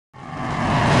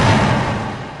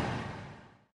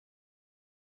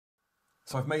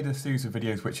So I've made a series of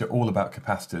videos which are all about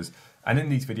capacitors, and in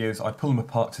these videos I pull them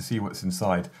apart to see what's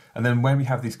inside, and then when we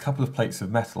have these couple of plates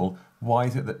of metal, why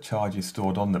is it that charge is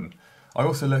stored on them? I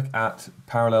also look at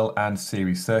parallel and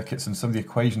series circuits and some of the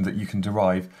equations that you can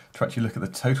derive to actually look at the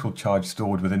total charge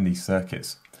stored within these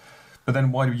circuits. But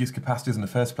then why do we use capacitors in the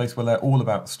first place? Well, they're all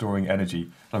about storing energy,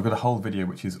 and I've got a whole video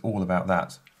which is all about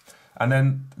that. And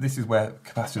then this is where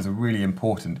capacitors are really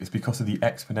important. It's because of the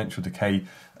exponential decay.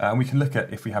 And we can look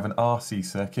at, if we have an RC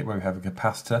circuit where we have a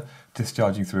capacitor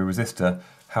discharging through a resistor,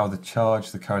 how the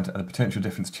charge, the current and the potential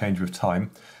difference change with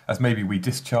time, as maybe we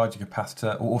discharge a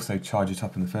capacitor or also charge it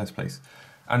up in the first place.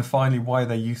 And finally, why are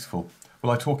they useful?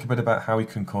 Well, I talk a bit about how we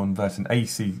can convert an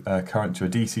AC current to a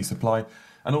DC supply,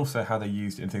 and also how they're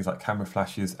used in things like camera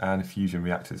flashes and fusion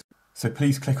reactors. So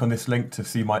please click on this link to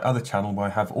see my other channel where I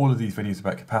have all of these videos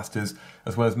about capacitors,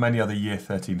 as well as many other Year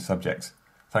 13 subjects.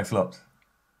 Thanks a lot.